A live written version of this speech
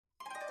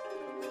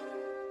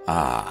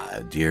Ah,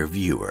 dear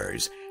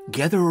viewers,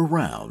 gather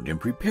around and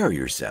prepare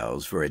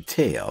yourselves for a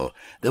tale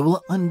that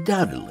will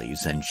undoubtedly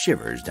send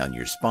shivers down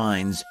your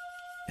spines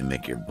and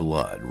make your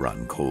blood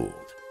run cold.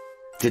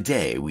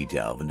 Today we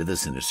delve into the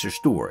sinister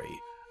story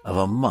of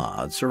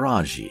Ahmad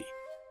Suradji,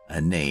 a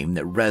name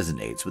that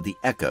resonates with the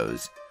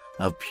echoes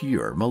of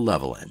pure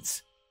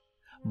malevolence.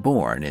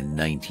 Born in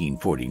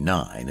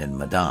 1949 in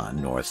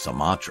Medan, North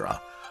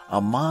Sumatra,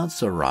 Ahmad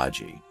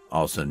Suradji,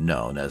 also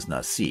known as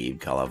Nasib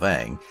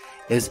Kalavang,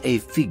 is a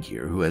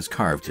figure who has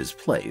carved his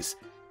place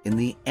in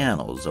the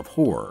annals of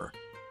horror,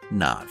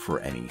 not for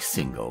any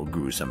single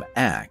gruesome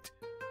act,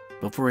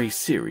 but for a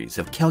series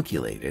of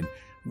calculated,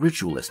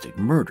 ritualistic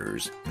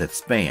murders that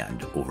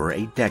spanned over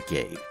a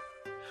decade.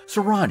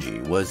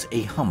 Suradji was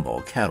a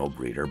humble cattle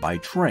breeder by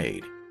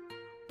trade,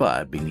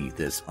 but beneath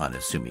this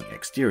unassuming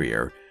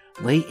exterior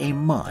lay a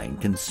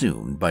mind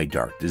consumed by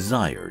dark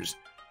desires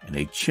and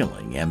a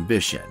chilling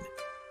ambition.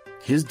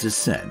 His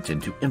descent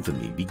into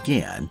infamy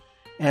began,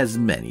 as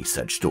many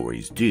such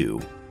stories do,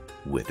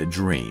 with a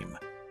dream.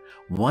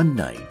 One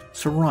night,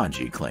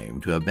 Suradji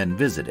claimed to have been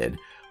visited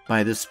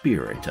by the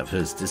spirit of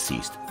his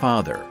deceased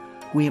father,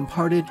 who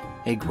imparted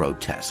a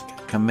grotesque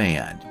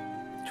command.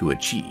 To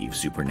achieve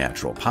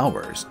supernatural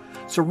powers,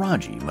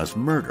 Suradji must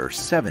murder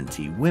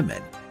 70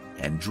 women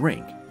and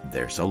drink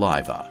their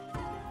saliva.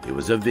 It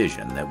was a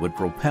vision that would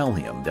propel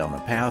him down a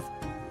path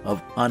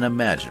of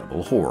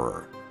unimaginable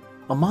horror.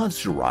 Ahmad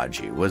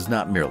Suradji was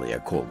not merely a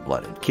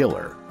cold-blooded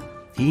killer.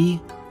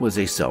 He was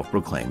a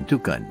self-proclaimed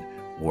dukun,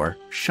 or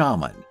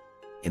shaman.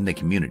 In the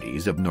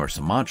communities of North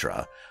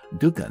Sumatra,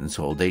 dukuns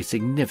hold a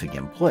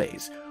significant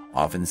place,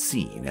 often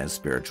seen as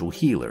spiritual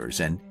healers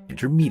and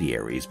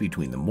intermediaries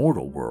between the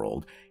mortal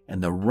world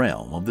and the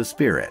realm of the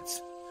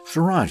spirits.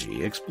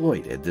 Suradji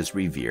exploited this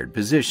revered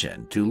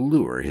position to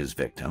lure his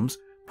victims,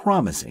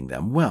 promising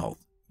them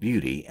wealth,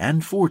 beauty,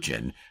 and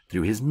fortune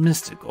through his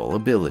mystical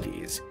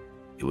abilities.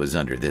 It was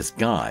under this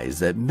guise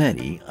that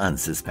many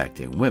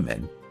unsuspecting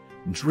women,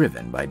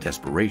 driven by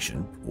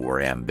desperation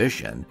or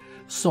ambition,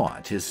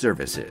 sought his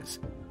services,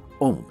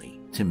 only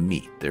to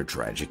meet their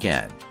tragic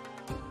end.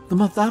 The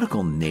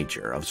methodical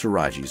nature of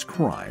Suradji's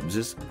crimes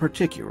is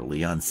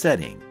particularly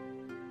unsettling.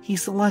 He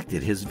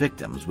selected his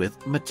victims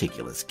with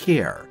meticulous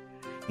care,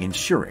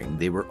 ensuring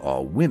they were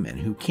all women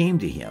who came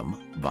to him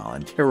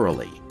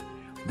voluntarily.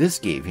 This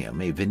gave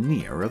him a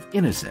veneer of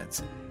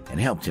innocence and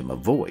helped him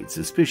avoid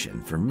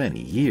suspicion for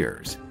many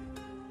years.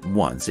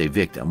 Once a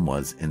victim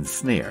was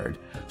ensnared,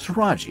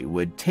 Suradji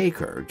would take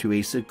her to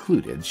a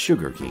secluded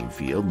sugarcane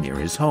field near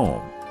his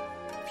home.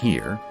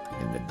 Here,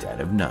 in the dead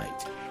of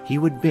night, he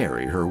would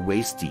bury her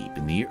waist-deep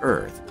in the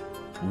earth,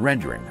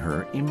 rendering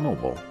her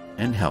immobile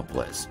and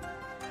helpless.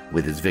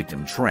 With his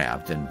victim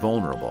trapped and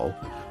vulnerable,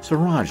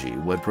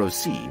 Suradji would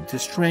proceed to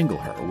strangle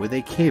her with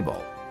a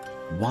cable,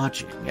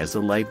 watching as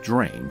the life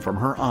drained from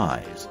her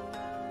eyes.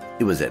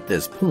 It was at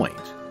this point,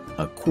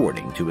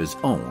 according to his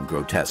own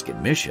grotesque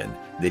admission,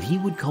 that he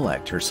would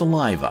collect her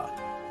saliva,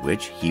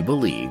 which he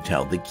believed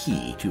held the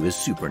key to his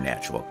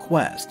supernatural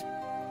quest.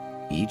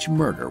 Each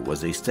murder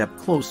was a step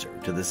closer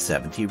to the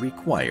 70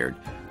 required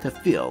to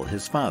fill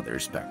his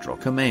father's spectral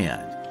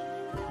command.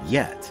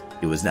 Yet,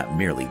 it was not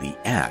merely the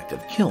act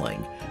of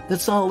killing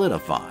that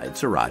solidified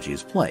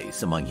Suradji's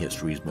place among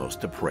history's most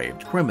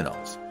depraved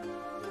criminals.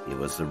 It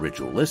was the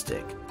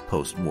ritualistic,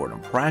 post-mortem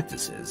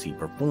practices he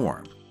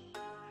performed.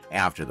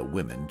 After the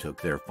women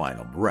took their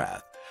final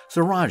breath,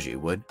 Suradji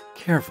would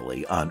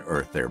carefully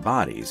unearth their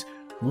bodies,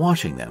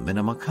 washing them in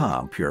a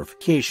macabre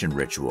purification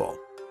ritual.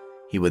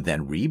 He would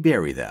then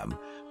rebury them,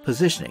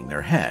 positioning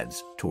their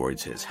heads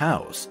towards his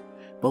house,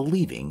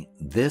 believing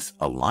this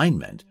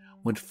alignment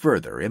would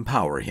further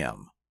empower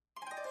him.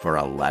 For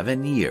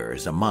 11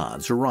 years, Ahmad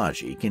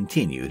Suradji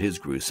continued his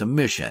gruesome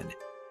mission,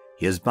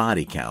 his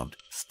body count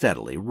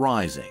steadily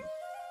rising.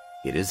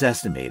 It is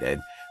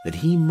estimated that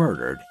he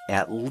murdered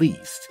at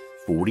least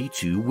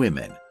 42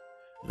 women,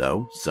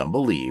 though some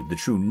believe the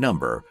true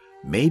number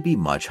may be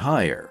much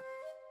higher.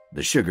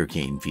 The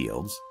sugarcane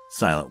fields,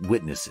 silent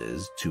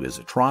witnesses to his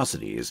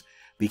atrocities,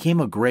 became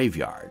a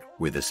graveyard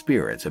where the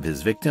spirits of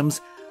his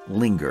victims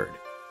lingered,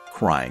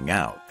 crying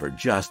out for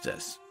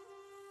justice.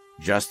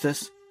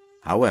 Justice,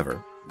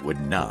 however, would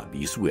not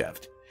be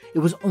swift. It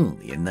was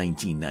only in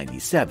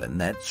 1997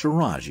 that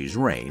Suradji's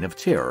reign of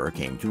terror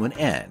came to an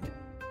end.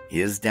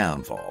 His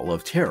downfall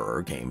of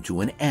terror came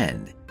to an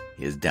end.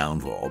 His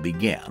downfall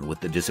began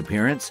with the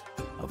disappearance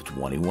of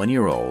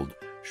 21-year-old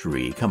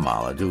Shri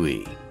Kamala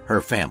Dewey.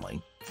 Her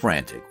family,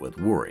 frantic with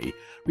worry,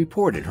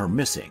 reported her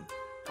missing,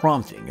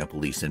 prompting a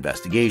police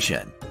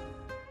investigation.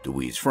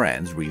 Dewey's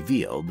friends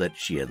revealed that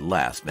she had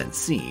last been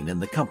seen in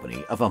the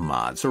company of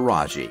Ahmad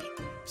Suradji,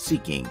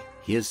 seeking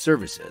his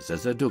services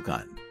as a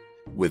dukun.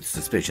 With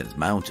suspicions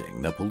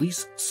mounting, the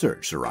police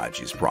searched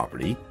Suradji's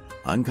property,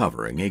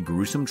 uncovering a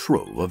gruesome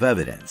trove of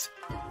evidence.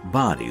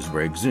 Bodies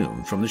were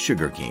exhumed from the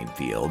sugarcane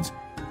fields,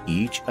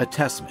 each a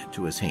testament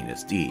to his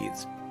heinous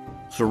deeds.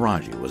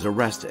 Suradji was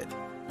arrested,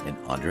 and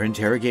under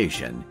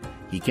interrogation,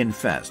 he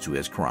confessed to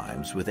his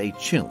crimes with a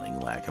chilling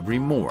lack of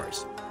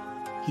remorse.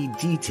 He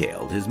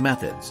detailed his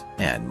methods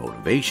and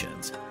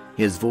motivations,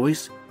 his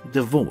voice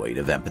devoid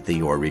of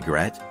empathy or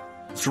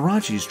regret.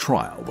 Suradji's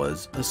trial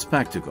was a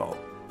spectacle,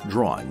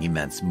 drawing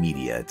immense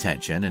media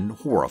attention and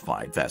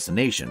horrified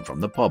fascination from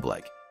the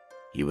public.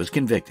 He was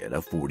convicted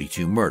of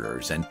 42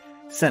 murders and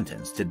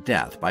sentenced to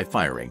death by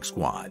firing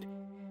squad.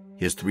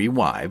 His 3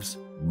 wives,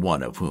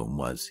 one of whom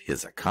was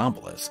his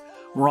accomplice,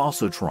 were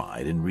also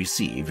tried and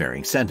received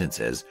varying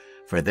sentences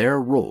for their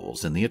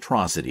roles in the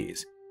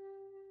atrocities.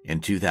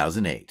 In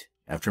 2008,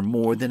 after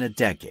more than a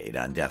decade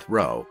on death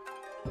row,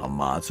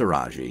 Ahmad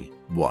Suradji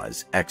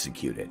was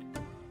executed,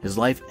 his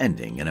life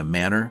ending in a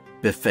manner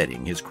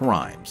befitting his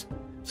crimes,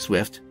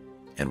 swift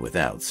and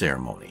without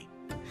ceremony.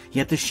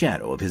 Yet the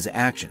shadow of his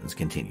actions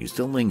continues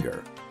to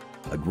linger,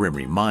 a grim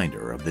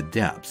reminder of the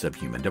depths of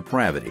human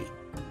depravity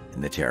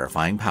and the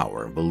terrifying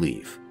power of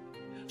belief.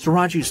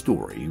 Suradji's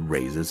story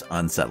raises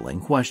unsettling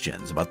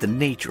questions about the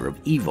nature of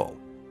evil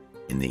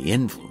and the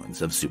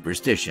influence of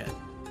superstition.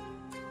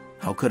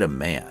 How could a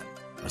man,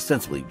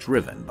 ostensibly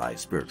driven by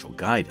spiritual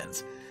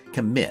guidance,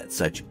 commit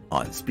such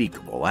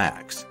unspeakable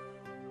acts?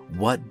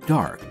 What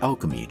dark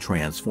alchemy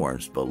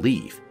transforms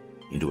belief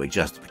into a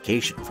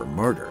justification for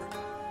murder?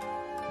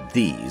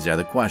 These are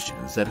the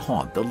questions that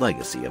haunt the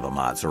legacy of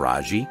Ahmad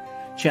Suradji,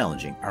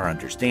 challenging our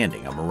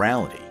understanding of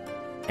morality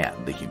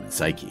and the human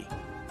psyche.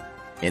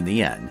 In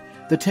the end,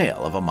 the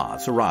tale of Ahmad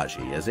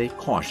Suradji is a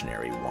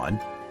cautionary one.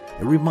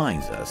 It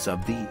reminds us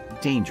of the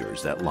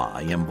dangers that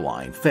lie in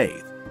blind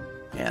faith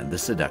and the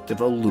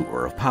seductive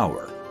allure of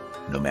power,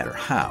 no matter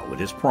how it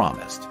is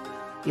promised.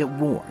 It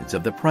warns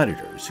of the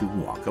predators who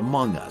walk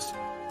among us,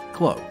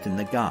 cloaked in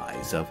the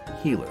guise of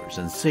healers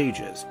and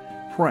sages,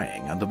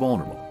 preying on the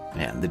vulnerable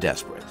and the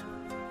desperate.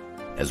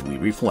 As we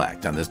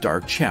reflect on this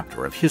dark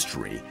chapter of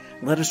history,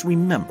 let us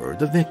remember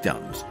the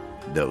victims,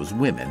 those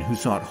women who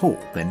sought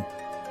hope and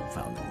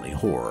found only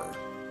horror.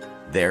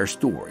 Their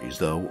stories,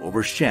 though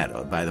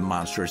overshadowed by the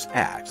monstrous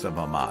acts of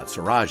Ahmad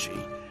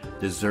Suradji,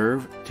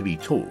 deserve to be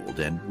told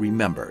and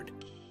remembered.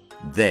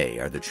 They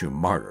are the true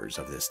martyrs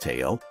of this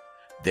tale,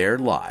 their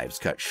lives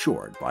cut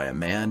short by a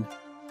man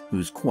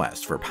whose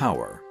quest for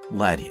power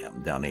led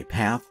him down a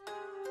path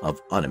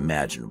of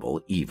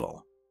unimaginable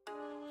evil.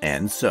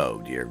 And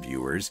so, dear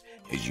viewers,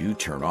 as you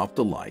turn off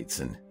the lights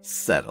and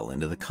settle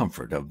into the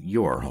comfort of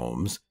your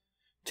homes,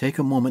 take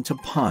a moment to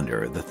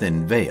ponder the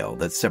thin veil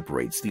that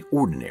separates the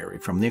ordinary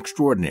from the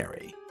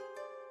extraordinary,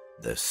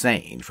 the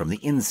sane from the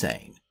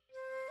insane.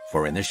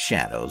 For in the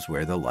shadows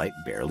where the light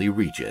barely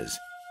reaches,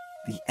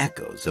 the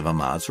echoes of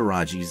Ahmad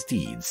Suradji's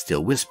deeds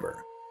still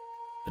whisper,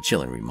 a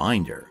chilling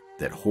reminder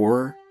that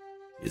horror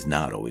is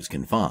not always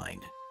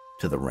confined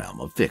to the realm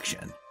of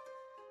fiction.